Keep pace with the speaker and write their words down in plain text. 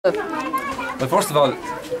Well, first of all,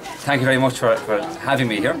 thank you very much for having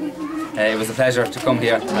me here. It was a pleasure to come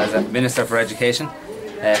here as a Minister for Education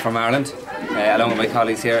from Ireland, along with my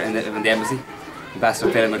colleagues here in the Embassy,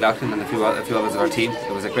 Ambassador Phil McLaughlin and a few others of our team.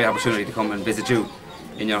 It was a great opportunity to come and visit you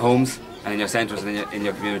in your homes and in your centres and in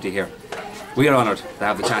your community here. We are honoured to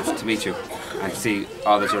have the chance to meet you and to see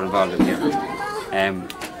all that you're involved in here.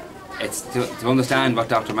 It's to understand what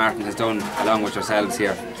Dr. Martin has done along with yourselves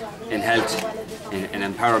here in health, in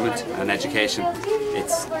empowerment and education.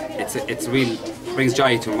 It's real, brings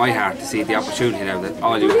joy to my heart to see the opportunity now that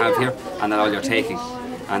all you have here and that all you're taking,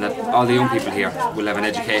 and that all the young people here will have an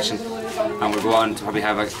education and will go on to probably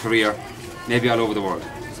have a career maybe all over the world.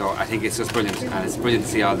 So I think it's just brilliant, and it's brilliant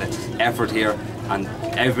to see all the effort here, and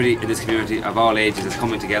everybody in this community of all ages is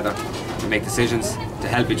coming together to make decisions, to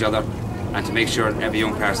help each other, and to make sure that every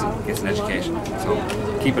young person gets an education. So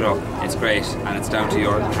keep it up, it's great, and it's down to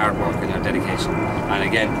your hard work and your dedication. And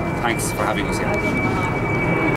again, thanks for having us here.